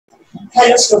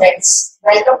Hello students,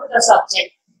 welcome to the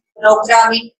subject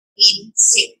Programming in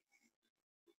C.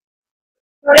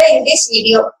 Today in this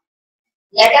video,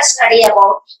 let us study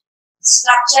about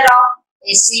structure of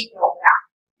a C program.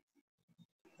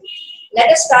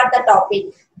 Let us start the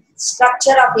topic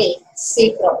structure of a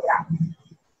C program.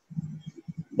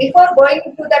 Before going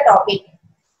to the topic,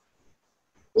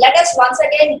 let us once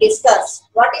again discuss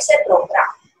what is a program.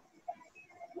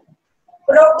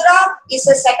 Program is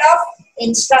a set of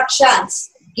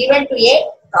instructions given to a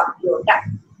computer.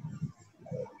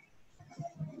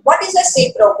 What is a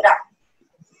C program?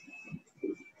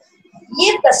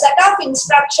 If the set of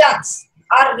instructions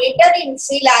are written in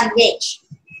C language,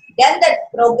 then the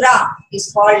program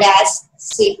is called as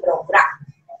C program.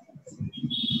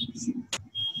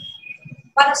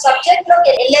 మన subject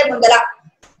లోకి వెళ్ళే ముందర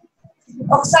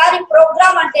ఒకసారి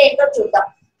programme అంటే ఏంటో చూద్దాం.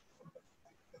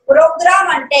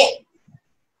 Programme అంటే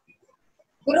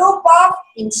group of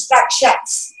instructions.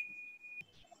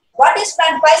 What is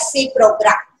meant by C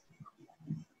program?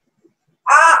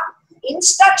 ఆ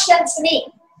instructions ని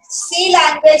C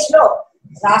language లో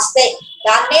రాస్తే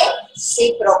దాన్నే C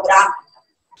program.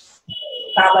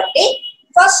 కాబట్టి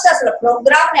ఫస్ట్ అసలు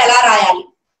ప్రోగ్రామ్ ఎలా రాయాలి,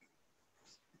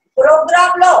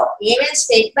 ప్రోగ్రామ్ లో ఏమేం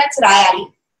స్టేట్మెంట్స్ రాయాలి,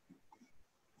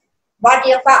 వాటి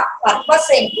యొక్క పర్పస్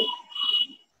ఏంటి,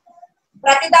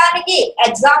 ప్రతిదానికి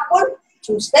ఎగ్జాంపుల్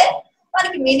చూస్తే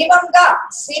మనకి మినిమం గా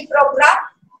సి ప్రోగ్రామ్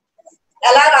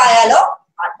ఎలా రాయాలో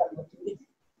అర్థమవుతుంది.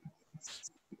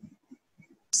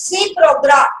 C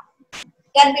program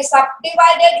can be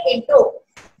subdivided into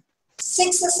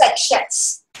 6 sections.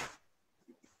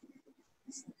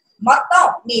 మొత్తం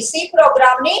మీ సి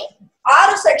ప్రోగ్రామ్ ని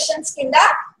 6 సెక్షన్స్ కింద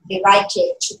డివైడ్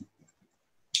చేయొచ్చు.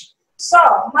 సో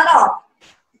మనం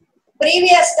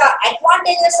ప్రీవియస్ గా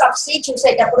అడ్వాంటేజెస్ ఆఫ్ సి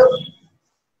చూసేటప్పుడు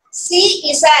C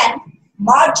is an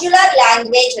modular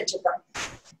language అని చెప్పాం.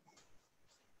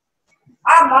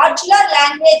 ఆ మాడ్యులర్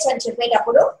లాంగ్వేజ్ అని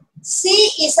చెప్పేటప్పుడు C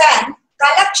is an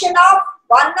collection of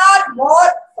 1 or more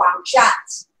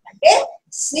functions. అంటే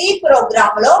సి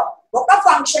ప్రోగ్రామ్ లో ఒక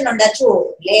ఫంక్షన్ ఉండొచ్చు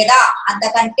లేదా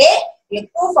అంతకంటే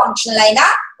ఎక్కువ ఫంక్షన్లు అయినా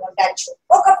ఉండొచ్చు.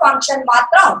 ఒక ఫంక్షన్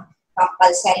మాత్రం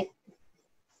compulsory.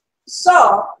 So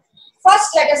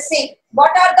first let us see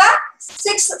what are the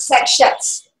 6 sections.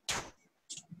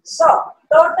 So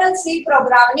total C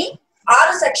program ని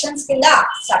 6 సెక్షన్స్ కింద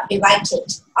సబ్ డివైడ్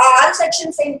చేయొచ్చు. ఆ 6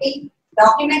 సెక్షన్స్ ఏంటి?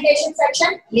 Documentation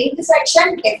section, link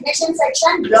section, definition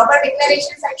section, global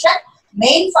declaration section,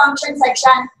 main function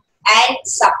section and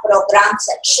sub programme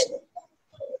section.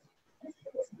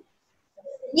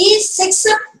 ఈ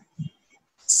 6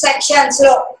 sections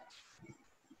లో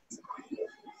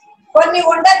కొన్ని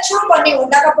ఉండొచ్చు, కొన్ని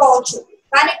ఉండకపోవచ్చు.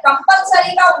 కానీ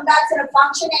కంపల్సరీగా ఉండాల్సిన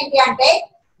ఫంక్షన్ ఏంటి అంటే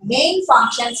మెయిన్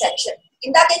ఫంక్షన్ సెక్షన్.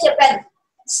 ఇందాకే చెప్పాను,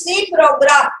 C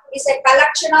program is a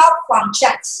collection of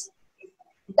functions.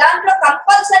 దాంట్లో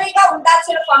కంపల్సరీగా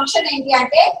ఉండాల్సిన ఫంక్షన్ ఏంటి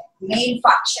అంటే మెయిన్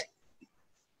ఫంక్షన్.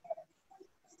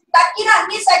 తక్కిన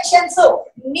అన్ని సెక్షన్స్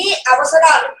నీ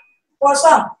అవసరాల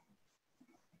కోసం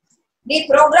నీ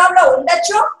ప్రోగ్రామ్ లో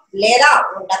ఉండొచ్చు లేదా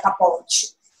ఉండకపోవచ్చు.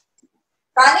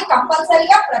 కానీ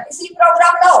కంపల్సరీగా ప్రతి సి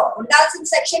ప్రోగ్రామ్ లో ఉండాల్సిన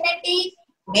సెక్షన్ ఏంటి?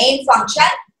 Main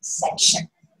function section.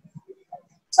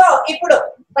 సో ఇప్పుడు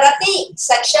ప్రతి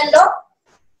సెక్షన్ లో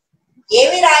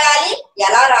ఏవి రాయాలి,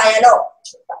 ఎలా రాయాలో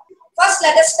చూద్దాం. First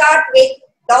let us start with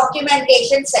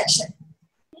documentation section.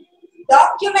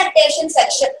 Documentation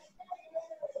section.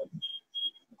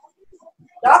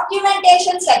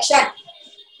 Documentation section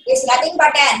is nothing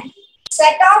but an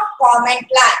set of comment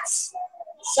lines.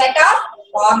 Set of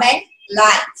comment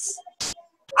lines.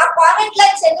 ఆ comment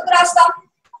lines ఎందుకు రాస్తాం?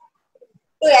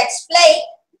 To explain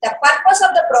the purpose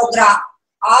of the program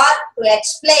or to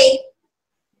explain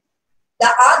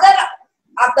the author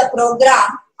of the program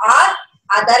or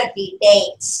other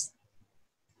details.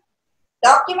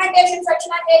 Documentation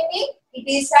section అంటే ఏంటి? It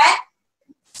is a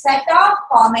set of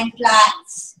comment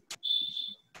lines.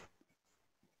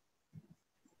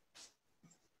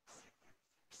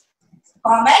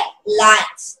 Comment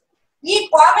lines. ఈ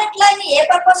comment line ఏ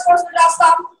purpose కోసం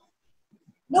రాస్తాం?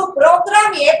 నువ్వు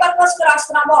programme ఏ purpose కు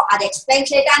రాస్తున్నావో అది explain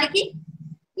చేయడానికి,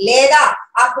 లేదా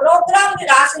ఆ ప్రోగ్రామ్ ని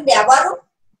రాసింది ఎవరు,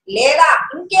 లేదా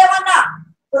ఇంకేమన్నా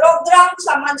ప్రోగ్రామ్ కు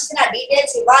సంబంధించిన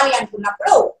డీటెయిల్స్ ఇవ్వాలి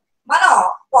అనుకున్నప్పుడు మనం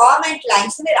కామెంట్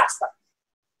లైన్స్ ని రాస్తాం.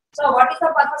 So what is the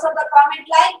purpose of the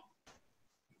comment line?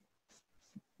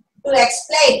 To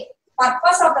explain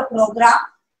purpose of the programme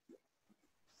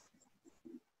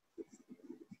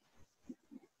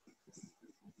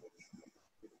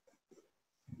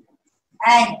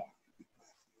and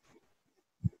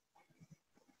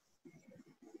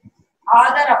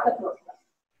author of the program.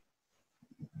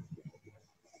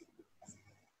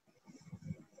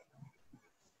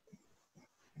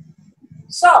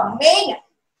 So main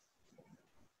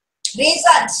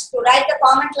reasons to write the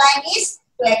comment line is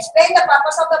to explain the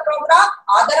purpose of the program,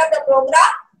 author of the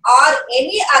program, or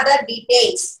any other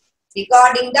details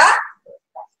regarding the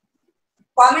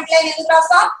comment line. ఎందుకు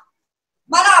రాస్తాం?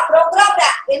 మన ఆ programme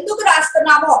ఎందుకు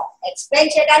రాస్తున్నామో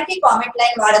explain చేయడానికి comment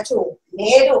line వాడచ్చు.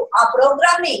 లేదు ఆ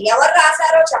programme ని ఎవరు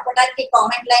రాశారో చెప్పడానికి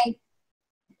కామెంట్ లైన్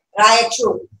రాయొచ్చు.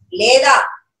 లేదా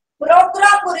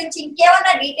ప్రోగ్రామ్ గురించి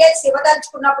ఇంకేమైనా డీటెయిల్స్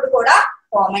ఇవ్వదలుచుకున్నప్పుడు కూడా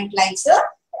కామెంట్ లైన్స్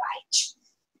రాయొచ్చు.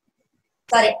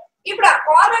 సరే, ఇప్పుడు ఆ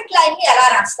కామెంట్ లైన్ ని ఎలా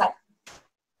రాస్తారు?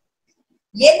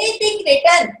 Anything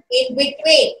return in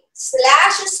between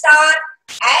slash star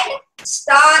and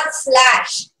star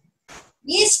slash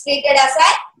is treated as a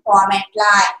comment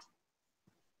line.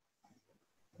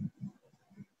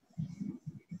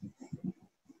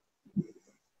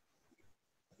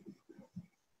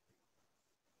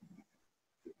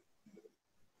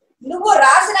 నువ్వు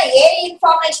రాసిన ఏ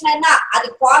ఇన్ఫర్మేషన్ అయినా అది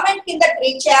కామెంట్ కింద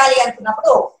ట్రీట్ చేయాలి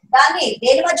అనుకున్నప్పుడు దాన్ని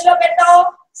దేని మధ్యలో పెట్టావు?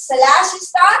 Slash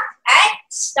star and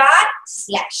star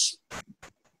slash.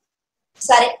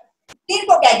 సరే,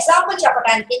 దీనికి ఒక ఎగ్జాంపుల్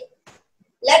చెప్పడానికి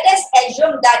let us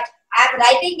assume that I am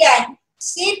writing an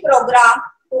C program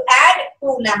to add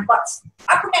 2 numbers.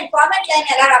 అప్పుడు నేను కామెంట్ లైన్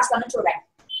ఎలా రాస్తానో చూడండి.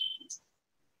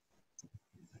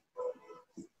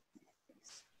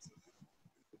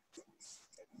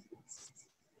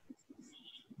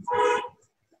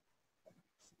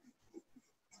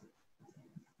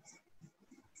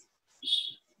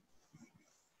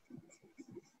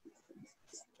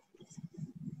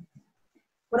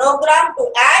 Program to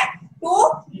add 2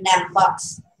 numbers.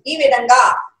 ఈ విధంగా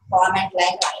కామెంట్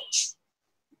లైన్ రాయొచ్చు.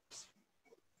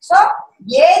 సో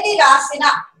ఏది రాసిన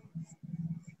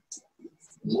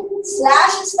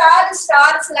స్లాష్ స్టార్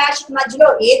స్టార్ స్లాష్ మధ్యలో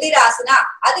ఏది రాసినా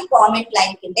అది కామెంట్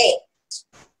లైన్ కిందే.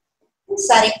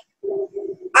 సరే,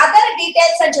 అదర్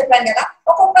డీటెయిల్స్ అని చెప్పాను కదా,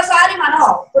 ఒక్కొక్కసారి మనం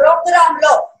ప్రోగ్రామ్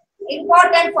లో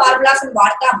ఇంపార్టెంట్ ఫార్ములాస్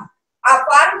వాడతాం. ఆ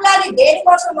ఫార్ములాని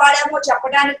దేనికోసం వాడామో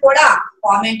చెప్పడానికి కూడా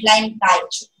కామెంట్ లైన్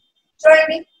రాయొచ్చు.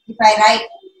 చూడండి, if I right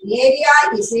area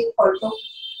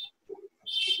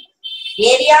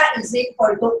is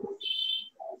equal to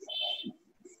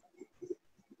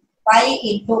pi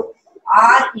into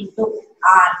r into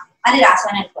r అని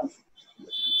రాశాను అనుకోండి.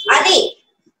 అది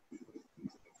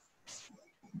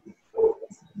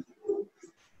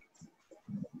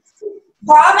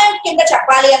కామెంట్ కింద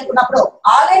చెప్పాలి అనుకున్నప్పుడు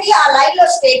ఆల్రెడీ ఆ లైన్ లో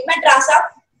స్టేట్మెంట్ రాసాం.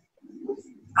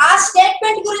 ఆ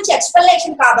స్టేట్మెంట్ గురించి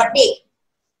ఎక్స్ప్లెనేషన్ కాబట్టి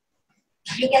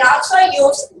you can also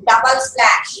use double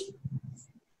slash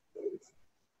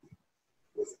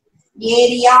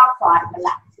area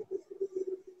formula.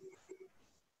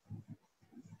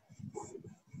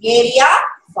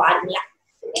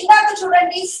 ఇందాక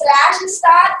చూడండి, స్లాష్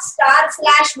స్టార్ స్టార్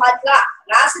స్లాష్ మధ్య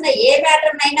రాసిన ఏ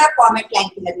మ్యాటర్ అయినా కామెంట్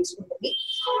లైన్ కింద తీసుకుంటుంది.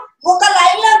 ఒక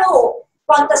లైన్ లో నువ్వు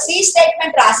కొంత సి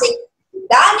స్టేట్మెంట్ రాసి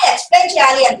దాన్ని ఎక్స్ప్లెయిన్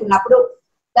చేయాలి అనుకున్నప్పుడు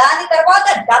దాని తర్వాత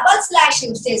డబల్ స్లాష్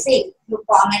యూజ్ చేసి నువ్వు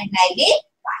కామెంట్ లైన్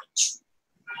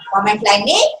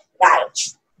ని రాయొచ్చు.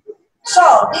 So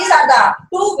these are the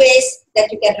 2 ways that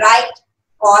you can write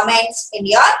comments in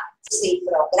your C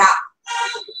program.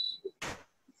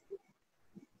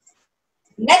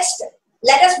 Next,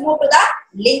 let us move to the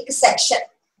link section.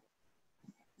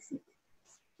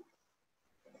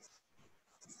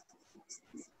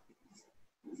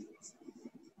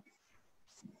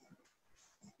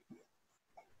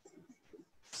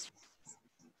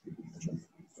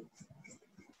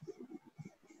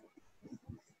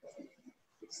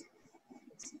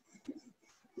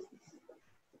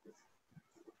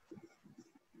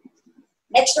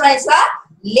 Next one is the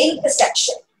link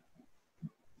section.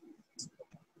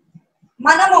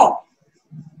 మనము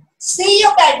C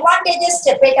యొక్క advantages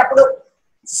చెప్పేటప్పుడు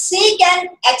C can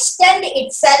extend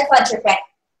itself అని చెప్పాను.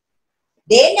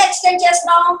 దేన్ని extend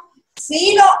చేస్తున్నాం? C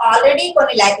లో already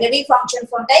కొన్ని library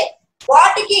functions ఉంటాయి.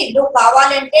 వాటికి నువ్వు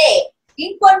కావాలంటే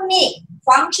ఇంకొన్ని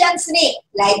ఫంక్షన్స్ ని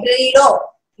లైబ్రరీలో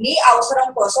నీ అవసరం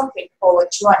కోసం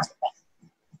పెట్టుకోవచ్చు అని చెప్పాను.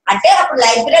 అంటే అప్పుడు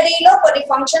లైబ్రరీలో కొన్ని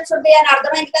ఫంక్షన్స్ ఉంటాయి అని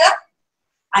అర్థమైంది కదా.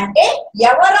 అంటే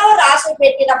ఎవరో రాసి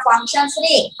పెట్టిన ఫంక్షన్స్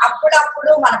ని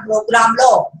అప్పుడప్పుడు మన ప్రోగ్రామ్ లో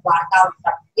వాడుతూ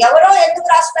ఉంటాం. ఎవరో ఎందుకు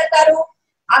రాసి పెడతారు?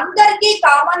 అందరికీ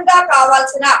కామన్ గా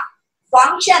కావాల్సిన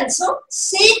ఫంక్షన్స్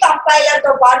సి కంపైలర్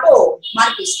తో పాటు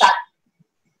మనకి ఇస్తారు.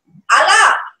 అలా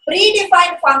ప్రీ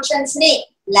డిఫైన్డ్ ఫంక్షన్స్ ని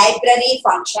లైబ్రరీ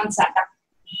ఫంక్షన్స్ అంటాం.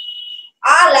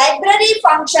 ఆ లైబ్రరీ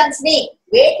ఫంక్షన్స్ ని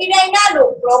వేటినైనా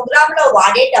నువ్వు ప్రోగ్రామ్ లో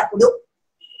వాడేటప్పుడు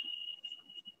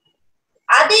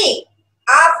అది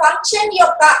ఆ ఫంక్షన్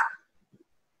యొక్క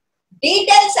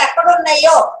డీటెయిల్స్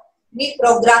ఎక్కడున్నాయో మీ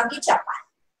ప్రోగ్రామ్ కి చెప్పాలి.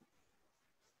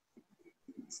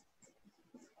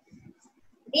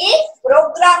 ఈ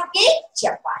ప్రోగ్రామ్ కి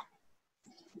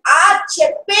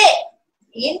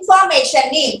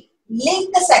ఇన్ఫర్మేషన్ ని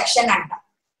లింక్ సెక్షన్ అంట.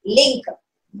 లింక్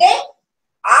అంటే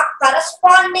ఆ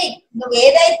కరస్పాండింగ్ నువ్వు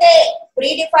ఏదైతే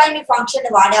ప్రీడిఫైన్డ్ ఫంక్షన్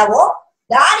వాడావో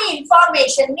దాని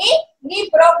ఇన్ఫర్మేషన్ ని నీ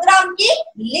ప్రోగ్రామ్ కి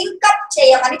లింకప్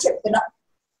చేయమని చెప్తున్నావు.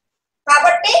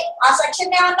 కాబట్టి ఆ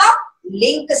సెక్షన్ ఏమన్నా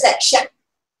లింక్ సెక్షన్.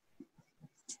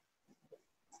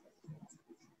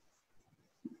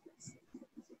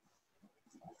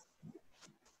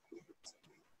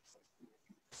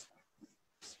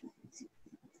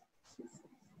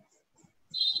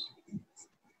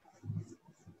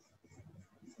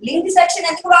 లింక్ సెక్షన్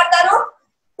ఎందుకు వాడతారు?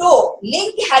 To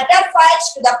link header files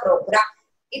to the programme.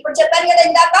 ఇప్పుడు చెప్పాను కదా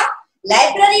ఇందాక,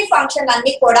 లైబ్రరీ ఫంక్షన్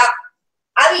అన్ని కూడా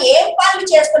అవి ఏం పనులు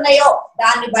చేస్తున్నాయో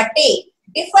దాన్ని బట్టి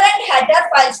డిఫరెంట్ హెడర్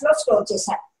ఫైల్స్ లో స్టోర్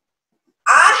చేశారు.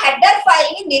 ఆ హెడర్ ఫైల్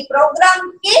ని నీ ప్రోగ్రామ్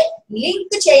కి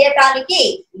లింక్ చేయడానికి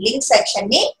లింక్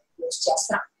సెక్షన్ ని యూజ్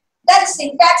చేస్తాం. దాని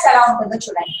సింటాక్స్ ఎలా ఉంటుందో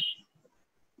చూడండి.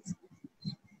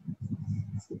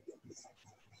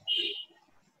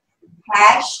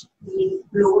 Hash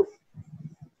include,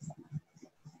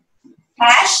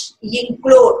 hash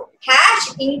include. Hash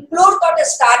include తోటి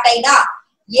స్టార్ట్ అయినా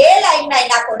ఏ లైన్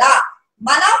అయినా కూడా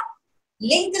మనం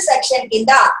లింక్ సెక్షన్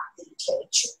కింద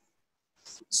చేయొచ్చు.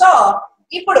 సో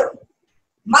ఇప్పుడు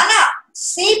మన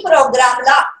సి ప్రోగ్రామ్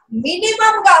లో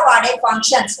మినిమం గా వాడే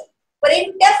ఫంక్షన్స్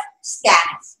ప్రింట్ఎఫ్,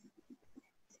 స్కాన్.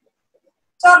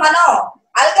 సో మనం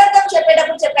అల్గోరిథం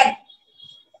చెప్పేటప్పుడు చెప్పాను,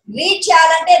 రీడ్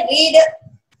చేయాలంటే రీడ్,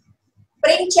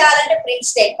 ప్రింట్ చేయాలంటే ప్రింట్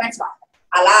స్టేట్మెంట్స్ వాడతాం.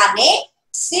 అలానే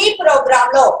సి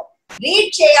ప్రోగ్రామ్ లో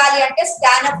రీడ్ చేయాలి అంటే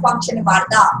స్కాన్ఎఫ్ ఫంక్షన్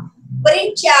వాడతాం,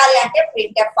 ప్రింట్ చేయాలి అంటే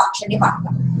ప్రింట్ఎఫ్ ఫంక్షన్ ని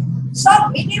వాడతాం. సో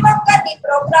మినిమం గా ఈ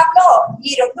ప్రోగ్రామ్ లో ఈ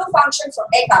రెండు ఫంక్షన్స్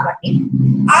ఉంటాయి కాబట్టి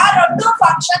ఆ రెండు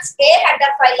ఫంక్షన్స్ ఏ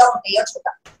హెడర్ ఫైల్ లో ఉంటాయో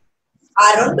చూద్దాం. ఆ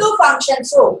రెండు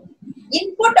ఫంక్షన్స్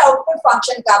ఇన్పుట్ అవుట్పుట్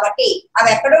ఫంక్షన్ కాబట్టి అవి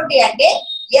ఎక్కడ ఉంటాయి అంటే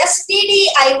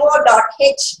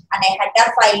stdio.h అనే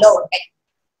హెడర్ ఫైల్ లో ఉంటాయి.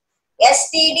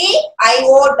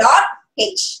 stdio.h.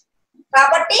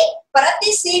 కాబట్టి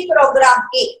ప్రతి సి ప్రోగ్రామ్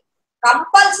కి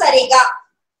కంపల్సరీగా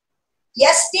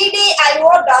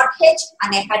stdio.h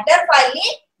అనే హెడర్ ఫైల్ ని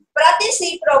ప్రతి సి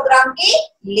ప్రోగ్రామ్ కి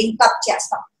లింకప్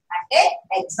చేస్తాం. అంటే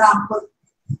ఎగ్జాంపుల్,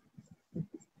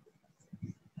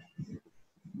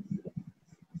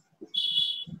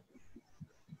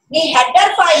 నీ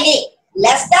హెడర్ ఫైల్ ని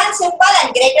less than symbol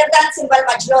and greater than symbol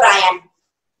మధ్యలో రాయాలి.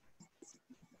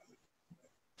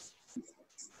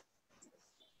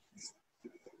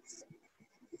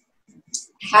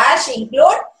 Hash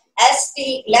include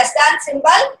less than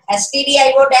symbol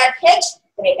stdio.h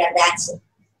greater than symbol.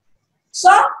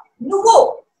 So నువ్వు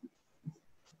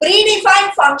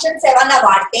ప్రీడిఫైన్డ్ ఫంక్షన్స్ ఏమన్నా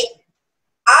వాడితే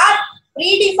ఆ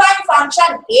ప్రీడిఫైన్డ్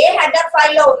ఫంక్షన్ ఏ హెడర్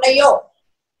ఫైల్ లో ఉన్నాయో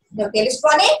నువ్వు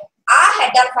తెలుసుకొని ఆ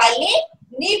హెడర్ ఫైల్ ని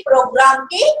నీ ప్రోగ్రామ్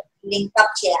కి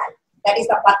లింకప్ చేయాలి. That is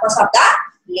the purpose of the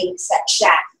link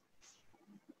section.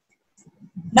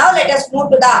 Now let us move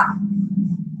to the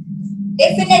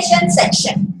definition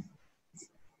section.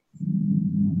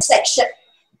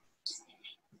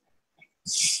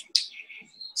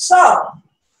 So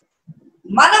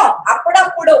మనం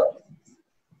అప్పుడప్పుడు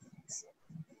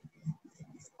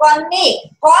కొన్ని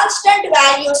కాన్స్టెంట్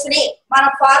వాల్యూస్ ని మన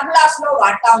ఫార్ములాస్ లో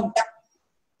వాడుతూ ఉంటాం.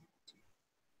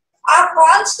 ఆ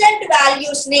కాన్స్టెంట్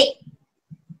వాల్యూస్ ని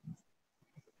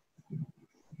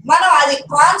మనం అది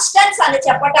కాన్స్టెంట్స్ అని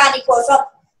చెప్పటానికి కోసం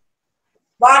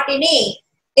వాటిని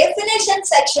డెఫినేషన్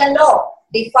సెక్షన్ లో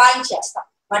డిఫైన్ చేస్తాం.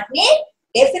 వాటిని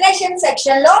డెఫినేషన్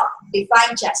సెక్షన్ లో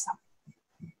డిఫైన్ చేస్తాం.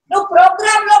 నువ్వు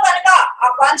ప్రోగ్రామ్ లో కనుక ఆ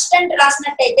కాన్స్టెంట్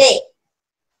రాసినట్టయితే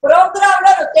ప్రోగ్రామ్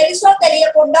లో నువ్వు తెలుసో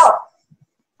తెలియకుండా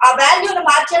ఆ వాల్యూను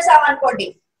మార్చేసావు అనుకోండి,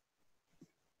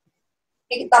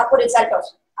 నీకు తప్పు రిజల్ట్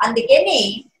వస్తుంది. అందుకని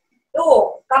నువ్వు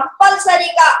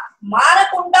కంపల్సరీగా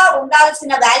మారకుండా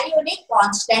ఉండాల్సిన వాల్యూని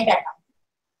కాన్స్టెంట్ అంటాం.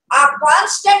 ఆ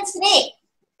కాన్స్టెంట్స్ ని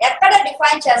ఎక్కడ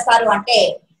డిఫైన్ చేస్తారు అంటే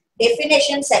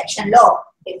డెఫినేషన్ సెక్షన్ లో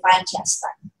డిఫైన్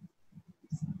చేస్తారు.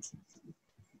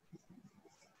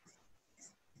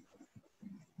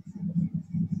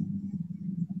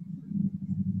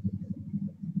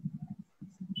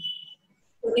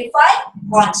 To define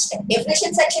constant.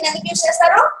 Definition section ఎందుకు యూస్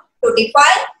చేస్తారు? To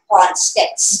define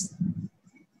constants.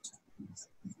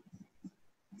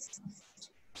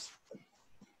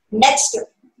 నెక్స్ట్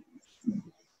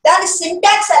దాని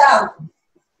సింటాక్స్ ఎలా ఉంటుంది?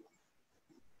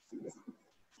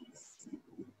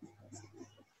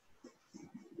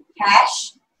 Hash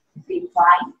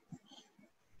define.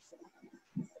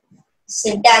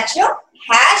 Syntax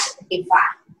hash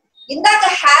define. ఇందాక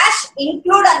హ్యాష్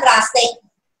ఇంక్లూడ్ అని రాస్తే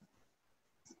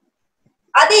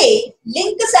అది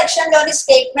లింక్ సెక్షన్ లోని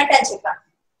స్టేట్మెంట్ అని చెప్పాం.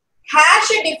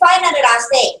 హ్యాష్ డిఫైన్ అని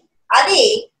రాస్తే అది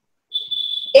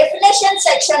డెఫినేషన్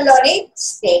సెక్షన్ లోని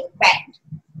స్టేట్మెంట్.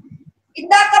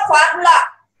 ఇందాక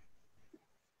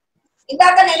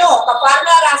నేను ఒక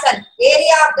ఫార్ములా రాశాను,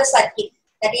 area of the circle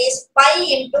that is pi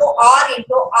into are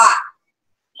into are.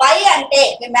 పై అంటే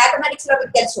మీ మ్యాథమెటిక్స్ లో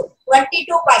మీకు తెలుసు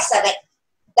 22/7.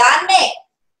 దాన్నే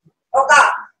ఒక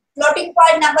ఫ్లోటింగ్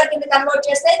పాయింట్ నెంబర్ కింద కన్వర్ట్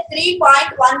చేస్తే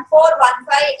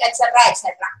 3.1415 ఎక్సెట్రా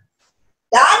ఎక్సెట్రా.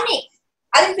 దాన్ని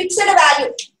అది ఫిక్స్డ్ వాల్యూ,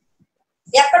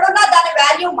 ఎక్కడున్నా దాని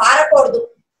వాల్యూ మారకూడదు.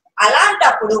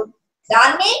 అలాంటప్పుడు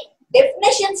దాన్ని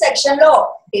డెఫినేషన్ సెక్షన్ లో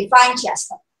డిఫైన్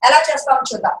చేస్తాం. ఎలా చేస్తాం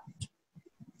చూద్దాం.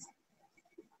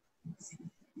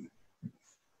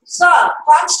 సో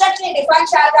కాన్స్టెంట్ ని డిఫైన్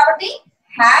చేయాలి కాబట్టి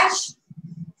హ్యాష్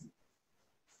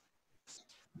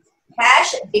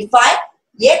డిఫైన్.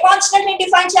 ఏ కాన్స్టెంట్ ని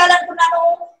డిఫైన్ చేయాలనుకున్నాను?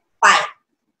 పై.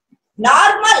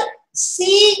 నార్మల్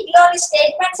సి లోని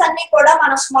స్టేట్మెంట్స్ అన్ని కూడా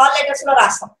మనం స్మాల్ లెటర్స్ లో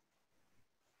రాస్తాం.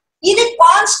 ఇది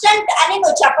కాన్స్టెంట్ అని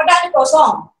నువ్వు చెప్పడానికి కోసం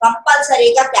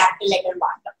కంపల్సరీగా క్యాపిటల్ లెటర్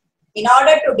వాడతాం. In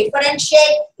order to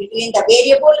differentiate between the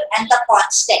variable and the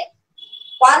constant.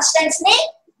 Constants ని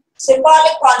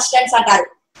సింబాలిక్ కాన్స్టెంట్స్ అంటారు.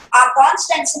 ఆ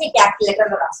కాన్స్టెంట్స్ ని క్యాపిటల్ లెటర్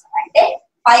లో రాస్తాం. అంటే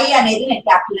పై అనేది నేను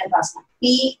క్యాపిటల్ లెటర్ రాస్తాను,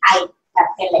 పిఐ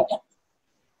క్యాపిటల్ లెటర్.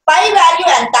 పై వాల్యూ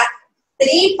ఎంత?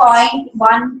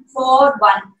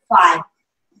 3.1415.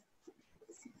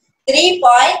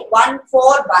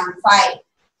 3.1415.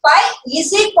 పై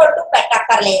ఈజ్ ఈక్వల్ టు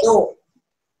పెట్టక్కర్లేదు.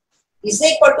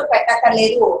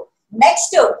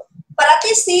 నెక్స్ట్,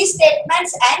 ప్రతి C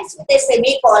statements ends with a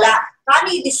semicolon. కానీ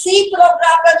ఇది సి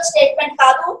ప్రోగ్రామ్ లో స్టేట్మెంట్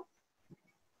కాదు.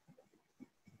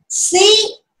 సి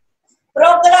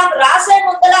ప్రోగ్రామ్ రాసే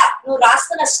ముందర నువ్వు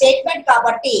రాస్తున్న స్టేట్మెంట్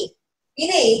కాబట్టి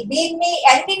ఇది దీన్ని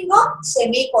ఎండింగ్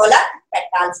సెమీకోలన్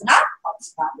పెట్టాల్సిన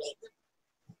అవసరం లేదు.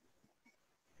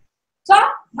 సో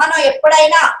మనం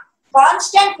ఎప్పుడైనా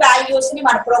కాన్స్టెంట్ వాల్యూస్ ని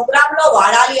మన ప్రోగ్రామ్ లో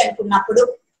వాడాలి అనుకున్నప్పుడు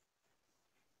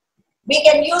we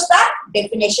can use the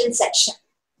definition section.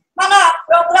 మన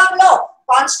ప్రోగ్రామ్ లో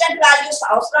కాన్స్టెంట్ వాల్యూస్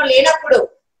అవసరం లేనప్పుడు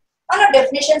మనం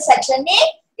డెఫినేషన్ సెక్షన్ ని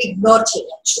ఇగ్నోర్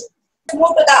చేయొచ్చు.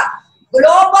 Move to the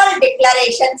global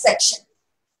declaration section.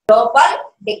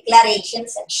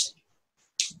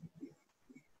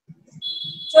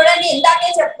 చూడండి, ఇందాకే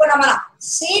చెప్పుకున్నాం మనం,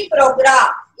 C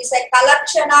program is a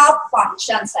collection of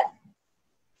functions అని.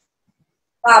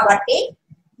 కాబట్టి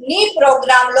నీ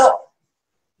ప్రోగ్రామ్ లో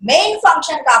మెయిన్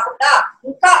ఫంక్షన్ కాకుండా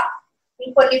ఇంకా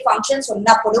ఇంకొన్ని ఫంక్షన్స్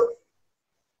ఉన్నప్పుడు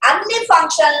అన్ని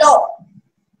ఫంక్షన్ లో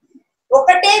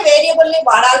ఒకటే వేరియబుల్ ని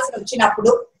వాడాల్సి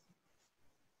వచ్చినప్పుడు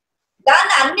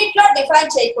దాన్ని అన్నిట్లో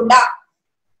డిఫైన్ చేయకుండా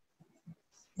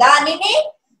దానిని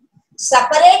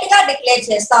సపరేట్ గా డిక్లేర్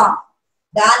చేస్తాం.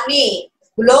 దాన్ని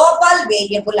గ్లోబల్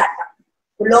వేరియబుల్ అంటాం.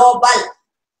 గ్లోబల్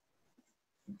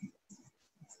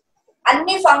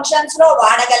అన్ని ఫంక్షన్స్ లో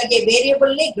వాడగలిగే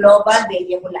వేరియబుల్ ని గ్లోబల్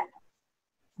వేరియబుల్ అంటాం.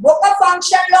 ఒక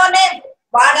ఫంక్షన్ లోనే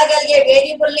వాడగలిగే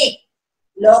వేరియబుల్ ని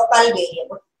లోకల్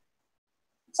వేరియబుల్.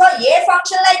 సో ఏ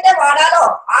ఫంక్షన్ లో అయితే వాడాలో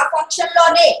ఆ ఫంక్షన్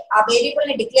లోనే ఆ వేరియబుల్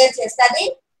ని డిక్లేర్ చేస్తుంది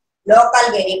లోకల్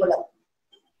వేరియబుల్.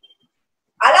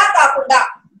 అలా కాకుండా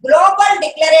గ్లోబల్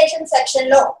డిక్లరేషన్ సెక్షన్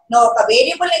లో నువ్వు ఒక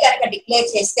వేరియబుల్ ని కనుక డిక్లేర్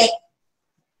చేస్తే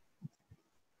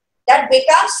that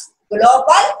becomes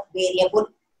global variable.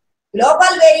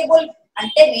 Global variable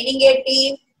అంటే మీనింగ్ ఏంటి?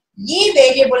 ఈ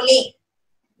వేరియబుల్ ని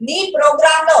నీ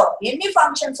ప్రోగ్రామ్ లో ఎన్ని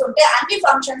ఫంక్షన్స్ ఉంటే అన్ని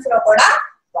ఫంక్షన్స్ లో కూడా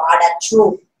వాడచ్చు.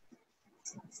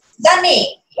 దాన్ని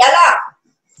ఎలా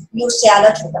యూజ్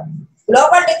చేయాలో చూద్దాం.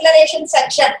 గ్లోబల్ డిక్లరేషన్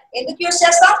సెక్షన్ ఎందుకు యూజ్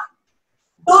చేస్తాం?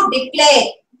 To declare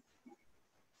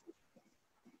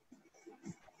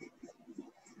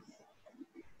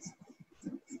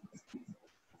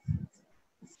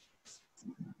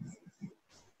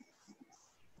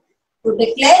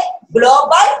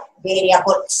global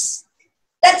variables.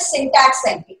 That's syntax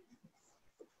entry.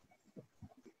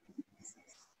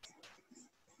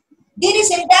 దీని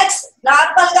సింటాక్స్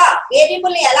నార్మల్ గా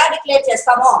వేరియబుల్ ని ఎలా డిక్లేర్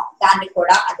చేస్తామో దాన్ని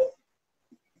కూడా అదే.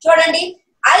 చూడండి,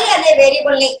 ఐ అనే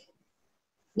వేరియబుల్ ని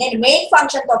నేను మెయిన్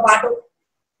ఫంక్షన్ తో పాటు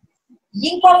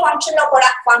ఇంకో ఫంక్షన్ లో కూడా,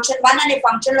 ఫంక్షన్ 1 అనే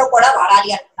ఫంక్షన్ లో కూడా వాడాలి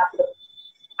అనుకున్నప్పుడు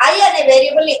ఐ అనే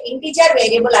వేరియబుల్ ని ఇంటిజర్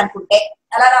వేరియబుల్ అనుకుంటే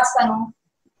ఎలా రాస్తాను?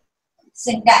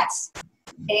 సింటాక్స్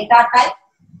డేటా టైప్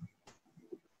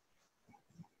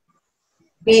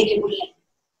వేరియబుల్ ని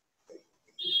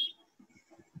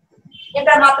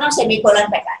ఇక్కడ మాత్రం సెమీకోలన్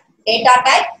పెట్టాలి. డేటా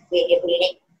టైప్ వేరియబుల్ ని.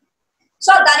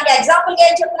 సో దానికి ఎగ్జాంపుల్ గా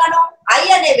ఏం చెప్తున్నాను? ఐ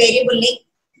అనే వేరియబుల్ ని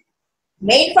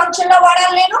మెయిన్ ఫంక్షన్ లో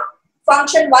వాడాలి, నేను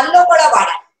ఫంక్షన్ 1 లో కూడా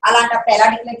వాడాలి. అలాంటప్పుడు ఎలా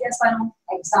డిక్లేర్ చేస్తాను?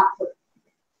 Example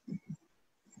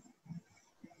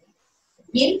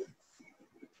in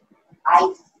I.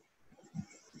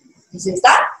 This is the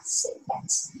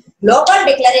syntax. Global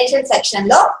declaration section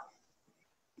లో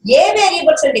ఏ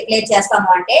వేరియబుల్స్ డిక్లేర్ చేస్తాము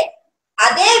అంటే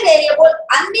అదే వేరియబుల్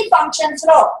అన్ని ఫంక్షన్స్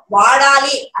లో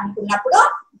వాడాలి అనుకున్నప్పుడు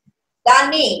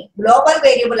దాన్ని గ్లోబల్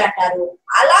వేరియబుల్ అంటారు.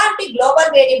 అలాంటి గ్లోబల్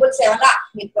వేరియబుల్స్ ఏమైనా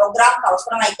మీ ప్రోగ్రామ్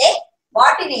అవసరం అయితే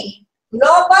వాటిని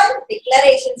గ్లోబల్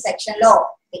డిక్లరేషన్ సెక్షన్ లో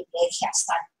డిక్లేర్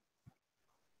చేస్తారు.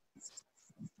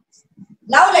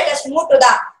 Now let us move to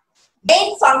the main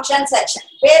function section.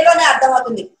 పేరులోనే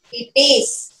అర్థమవుతుంది. It is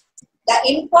the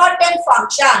important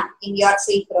function in your C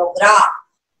program.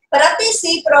 ప్రతి C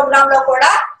ప్రోగ్రామ్ లో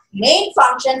కూడా మెయిన్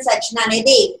ఫంక్షన్ సెక్షన్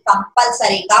అనేది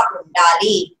కంపల్సరీగా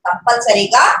ఉండాలి.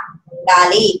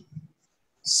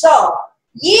 సో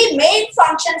ఈ మెయిన్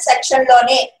ఫంక్షన్ సెక్షన్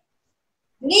లోనే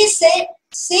నీ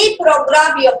సి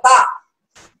ప్రోగ్రామ్ యొక్క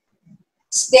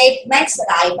స్టేట్మెంట్స్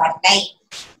రాయబడతాయి.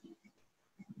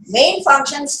 మెయిన్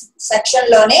ఫంక్షన్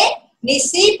సెక్షన్ లోనే నీ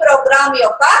సి ప్రోగ్రామ్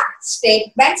యొక్క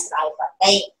స్టేట్మెంట్స్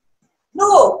రాయబడతాయి.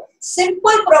 నువ్వు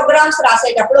సింపుల్ ప్రోగ్రామ్స్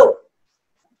రాసేటప్పుడు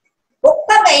ఒక్క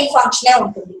మెయిన్ ఫంక్షనే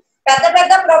ఉంటుంది. పెద్ద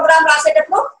పెద్ద ప్రోగ్రామ్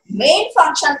రాసేటప్పుడు మెయిన్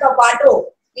ఫంక్షన్ తో పాటు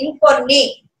ఇంకొన్ని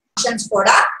ఫంక్షన్స్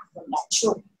కూడా ఉండొచ్చు.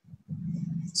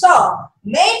 సో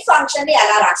మెయిన్ ఫంక్షన్ ని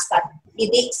ఎలా రాస్తారు?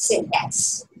 ఇది సింటాక్స్.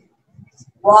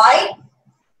 వాయిడ్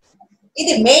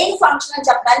ఇది మెయిన్ ఫంక్షన్ అని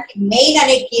చెప్పడానికి మెయిన్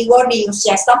అనే కీవర్డ్ ని యూజ్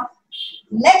చేస్తాం.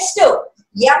 నెక్స్ట్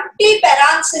ఎంప్టీ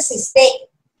పెరాన్సిస్ ఇస్తే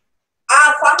ఆ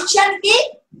ఫంక్షన్ కి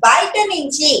బయట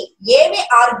నుంచి ఏమి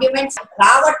ఆర్గ్యుమెంట్స్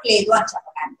రావట్లేదు అని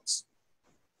చెప్పడానికి.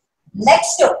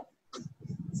 నెక్స్ట్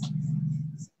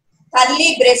కర్లీ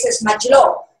బ్రేసెస్ మధ్యలో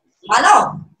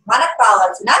మనకు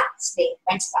కావాల్సిన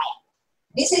స్టేట్మెంట్స్ రాయాలి.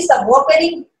 This is the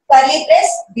opening curly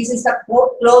brace, this is the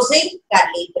closing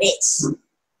curly brace.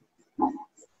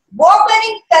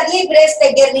 Opening curly brace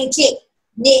దగ్గర నుంచి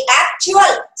నీ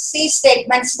యాక్చువల్ సి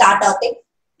స్టేట్మెంట్ స్టార్ట్ అవుతాయి.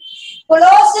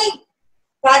 Closing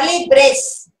curly brace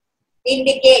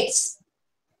indicates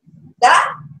the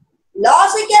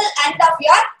logical end of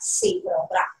your C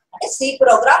program. అంటే C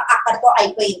program అక్కడితో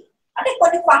అయిపోయింది. అంటే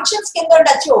కొన్ని functions కింద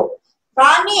ఉండొచ్చు,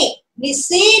 కానీ నీ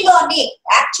సి లోని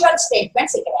యాక్చువల్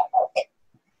స్టేట్మెంట్స్ ఇక్కడ అవుతాయి.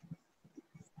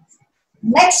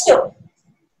 నెక్స్ట్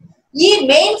ఈ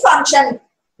మెయిన్ ఫంక్షన్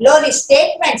లోని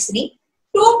స్టేట్మెంట్స్ ని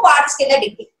 2 పార్ట్స్ కింద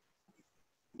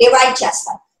డివైడ్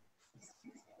చేస్తాం.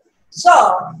 సో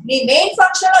మీ మెయిన్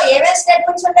ఫంక్షన్ లో ఏమేమి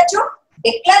స్టేట్మెంట్స్ ఉండొచ్చు?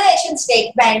 Declaration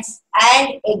statements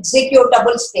and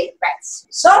executable statements.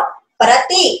 So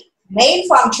ప్రతి మెయిన్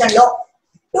ఫంక్షన్ లో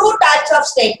 2 టైప్స్ ఆఫ్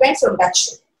స్టేట్మెంట్స్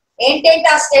ఉండొచ్చు. ఏంటంటే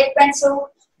ఆ statements?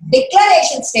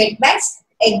 Declaration statements,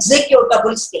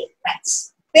 executable statements.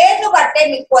 పేర్లు బట్టే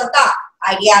మీకు కొంత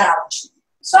ఐడియా రావచ్చు.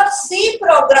 సో సి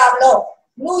ప్రోగ్రామ్ లో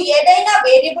నువ్వు ఏదైనా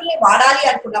వేరియబుల్ ని వాడాలి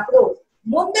అనుకున్నప్పుడు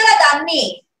ముందర దాన్ని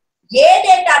ఏ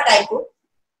డేటా టైపు,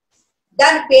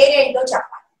 దాని పేరేంటో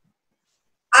చెప్పాలి.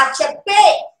 ఆ చెప్పే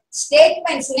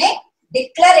స్టేట్మెంట్స్ నే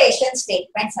డిక్లరేషన్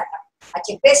స్టేట్మెంట్స్ అంటాం. ఆ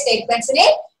చెప్పే స్టేట్మెంట్స్ ని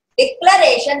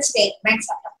డిక్లరేషన్ స్టేట్మెంట్స్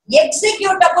అంటాం.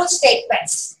 ఎగ్జిక్యూటబుల్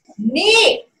స్టేట్మెంట్స్ నీ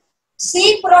సి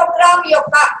ప్రోగ్రామ్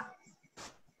యొక్క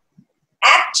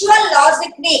యాక్చువల్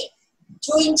లాజిక్ ని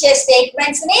చూపించే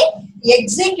స్టేట్మెంట్స్ ని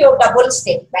ఎగ్జిక్యూటబుల్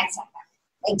స్టేట్మెంట్స్ అంటారు.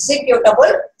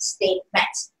 ఎగ్జిక్యూటబుల్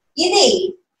స్టేట్మెంట్స్ ఇది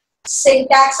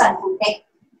సింటాక్స్ అనుకుంటే.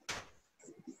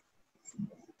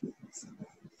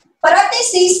 ప్రతి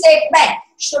C statement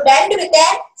should end with a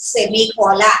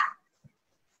semicolon.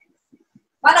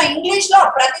 మనం ఇంగ్లీష్ లో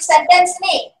ప్రతి సెంటెన్స్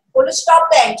ని ఫుల్ స్టాప్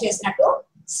తో ఎండ్ చేసినట్టు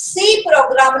సి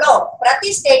ప్రోగ్రామ్ లో ప్రతి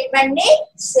స్టేట్మెంట్ ని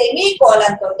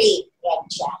సెమీకోలన్ తోటి ఎండ్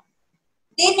చేయాలి.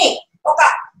 దీన్ని ఒక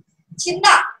చిన్న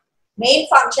మెయిన్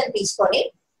ఫంక్షన్ తీసుకొని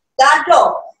దాంట్లో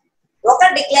ఒక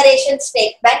డిక్లరేషన్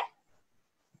స్టేట్మెంట్,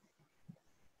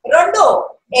 2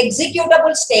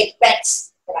 ఎగ్జిక్యూటబుల్ స్టేట్మెంట్స్.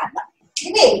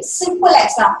 ఇది సింపుల్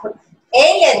ఎగ్జాంపుల్.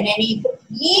 ఏం లేదు, నేను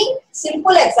ఈ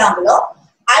సింపుల్ ఎగ్జాంపుల్ లో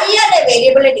ఐ అనే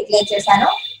వేరియబుల్ ని డిక్లేర్ చేశాను.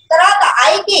 తర్వాత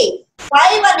ఐకి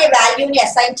 5 అనే వాల్యూని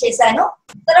అసైన్ చేశాను.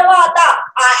 తర్వాత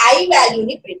ఆ ఐ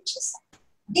వాల్యూని ప్రింట్ చేశాను.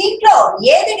 దీంట్లో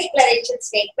ఏది డిక్లరేషన్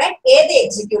స్టేట్మెంట్, ఏది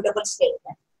ఎగ్జిక్యూటబుల్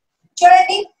స్టేట్మెంట్?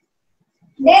 చూడండి,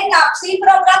 నేను నా సి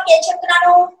ప్రోగ్రామ్ ఏం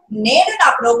చెప్తున్నాను? నేను నా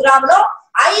ప్రోగ్రామ్ లో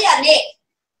ఐ అనే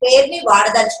పేరుని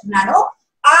వాడదలుచుకున్నాను.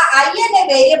 ఆ ఐ అనే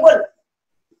వేరియబుల్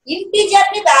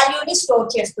ఇంటిజర్ ని వాల్యూని స్టోర్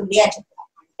చేస్తుంది అని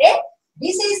చెప్తున్నాను. అంటే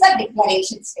this is the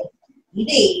declaration statement.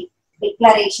 ఇది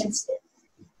డిక్లరేషన్ స్టేట్మెంట్.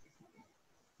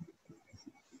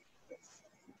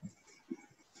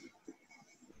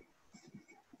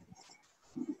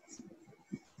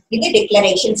 ఇది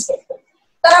డిక్లరేషన్ స్టేట్మెంట్.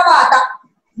 తర్వాత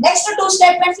నెక్స్ట్ 2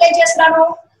 స్టేట్మెంట్స్ ఏం చేస్తున్నాను?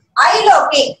 ఐ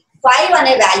లోకి 5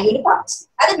 అనే వాల్యూని పంపిస్తుంది.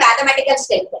 అది మ్యాథమెటికల్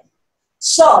స్టేట్మెంట్.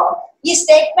 సో ఈ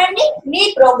స్టేట్మెంట్ ని నీ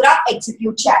ప్రోగ్రామ్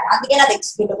ఎగ్జిక్యూట్ చేయాలి. అందుకే అది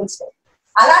ఎగ్జిక్యూటబుల్ స్టేట్మెంట్.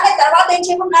 అలానే తర్వాత ఏం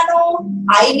చేయమన్నాను?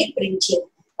 ఐని ప్రింట్ చేయాలి.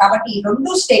 కాబట్టి ఈ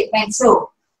 2 statements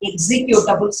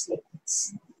executable statements.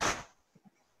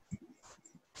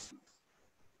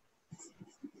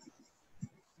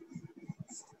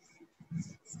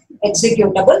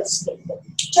 Executable statement.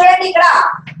 చూడండి ఇక్కడ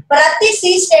ప్రతి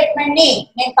సి స్టేట్మెంట్ ని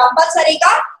నేను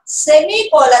కంపల్సరీగా సెమీ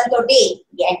కోలన్ తోటి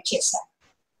ఎండ్ చేశాను.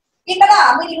 ఇక్కడ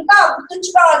మీరు ఇంకా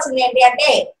గుర్తుంచుకోవాల్సింది ఏంటి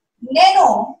అంటే నేను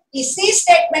ఈ సి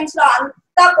స్టేట్మెంట్స్ లో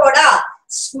అంతా కూడా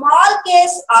స్మాల్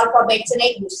కేస్ ఆల్ఫాబెట్స్ నే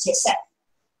యూజ్ చేశాను.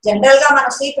 జనరల్ గా మన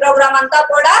సి ప్రోగ్రామ్ అంతా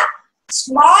కూడా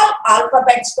స్మాల్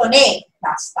ఆల్ఫాబెట్స్ తోనే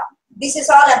రాస్తాం. This is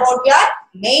all about your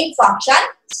main function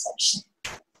section.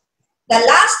 The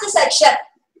last section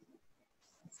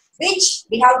which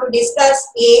we have to discuss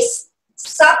is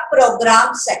subprogram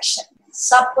section.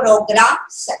 Subprogram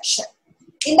section.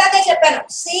 ఇందాకే చెప్పాను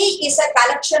C is a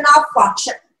collection of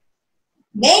function.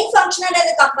 Main function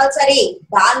అనేది compulsory.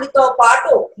 దానితో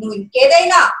పాటు నువ్వు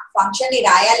ఇంకేదైనా function ని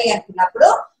రాయాలి అనుకున్నప్పుడు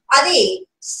అది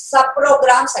సబ్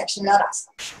ప్రోగ్రామ్ సెక్షన్ లో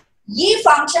రాస్తాం. ఈ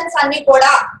ఫంక్షన్స్ అన్ని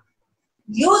కూడా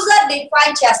యూజర్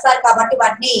డిఫైన్ చేస్తారు కాబట్టి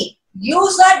వాటిని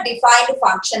యూజర్ డిఫైన్డ్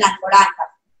ఫంక్షన్ అని కూడా అంటారు.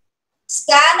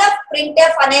 స్కాన్ఎఫ్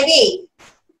ప్రింట్ఎఫ్ అనేవి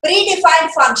ప్రీ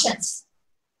డిఫైన్డ్ ఫంక్షన్స్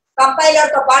కంపైలర్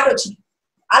తో పాటు వచ్చింది.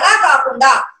 అలా కాకుండా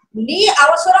నీ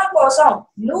అవసరం కోసం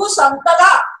నువ్వు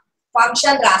సొంతగా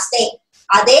ఫంక్షన్ రాస్తే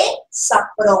అదే sub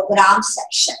programme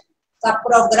section. Sub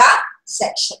programme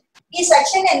section. ఈ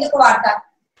సెక్షన్ ఎందుకు వాడతారు?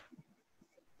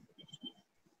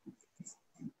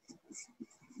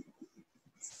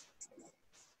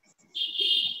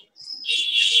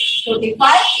 To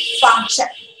define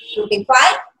function. To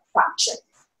define function.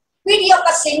 వీటి యొక్క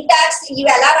సింటాక్స్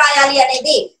ఇవి ఎలా రాయాలి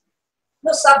అనేది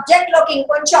నువ్వు సబ్జెక్ట్ లోకి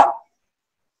ఇంకొంచెం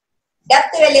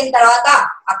డెప్త్ వెళ్ళిన తర్వాత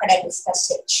అక్కడ డిస్కస్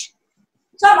చేయొచ్చు.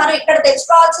 సో మనం ఇక్కడ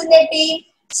తెలుసుకోవాల్సింది ఏంటి?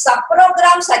 సబ్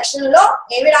ప్రోగ్రామ్ సెక్షన్ లో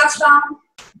ఏవి రాస్తాం?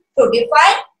 To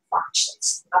define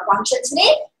functions. ఆ ఫంక్షన్స్ ని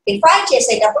డిఫైన్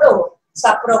చేసేటప్పుడు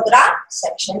సబ్ ప్రోగ్రామ్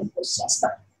సెక్షన్ యూజ్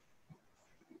చేస్తాం.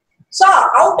 So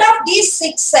out of these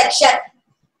six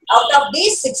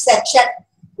section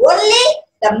only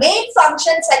the main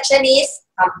function section is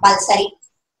compulsory.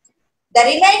 The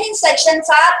remaining sections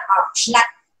are optional.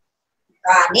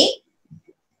 Kani,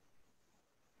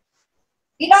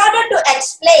 in order to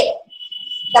explain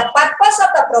the purpose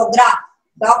of the program,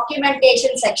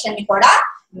 documentation section ni kuda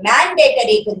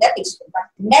mandatory kinda తీసుకుంటాం.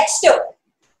 Next,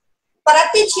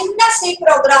 ప్రతి చిన్న C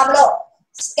program లో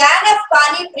scanf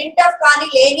కానీ printf కానీ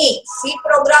లేని C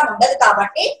program ఉండదు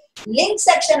కాబట్టి link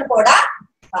section కూడా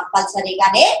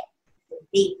కంపల్సరీగానే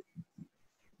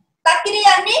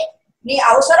ప్రక్రియని నీ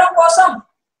అవసరం కోసం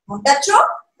ఉండొచ్చు,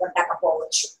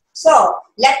 ఉండకపోవచ్చు. So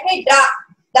let me draw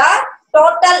the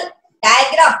total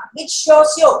diagram which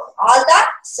shows you all the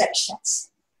sections.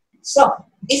 So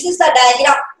this is the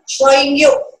diagram showing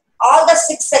you all the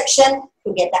 6 sections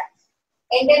together.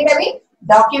 ఏంటంటే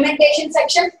documentation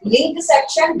section, link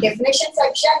section, definition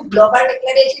section, global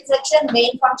declaration section,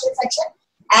 main function section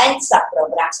and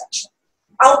subprogram section.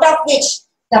 Out of which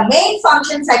the main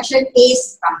function section is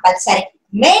compulsory.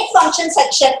 Main function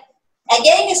section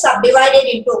again is subdivided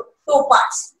into 2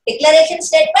 parts: declaration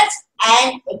statements and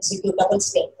executable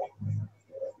statements.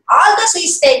 All the C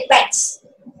statements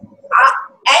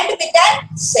end with a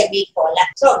semicolon.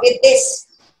 So with this,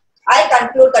 I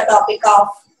conclude the topic of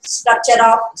structure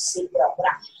of C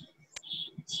program.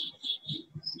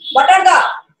 What are the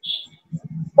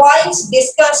points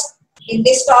discussed in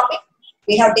this topic?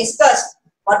 We have discussed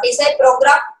what is a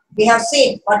program. We have seen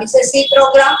what is a C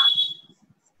program,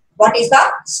 what is the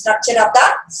structure of the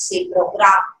C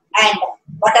program, and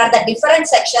what are the different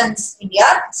sections in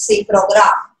your C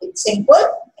program with simple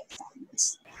examples.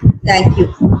 Thank you.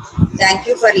 Thank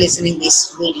you for listening this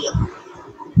video.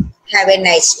 Have a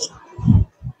nice day.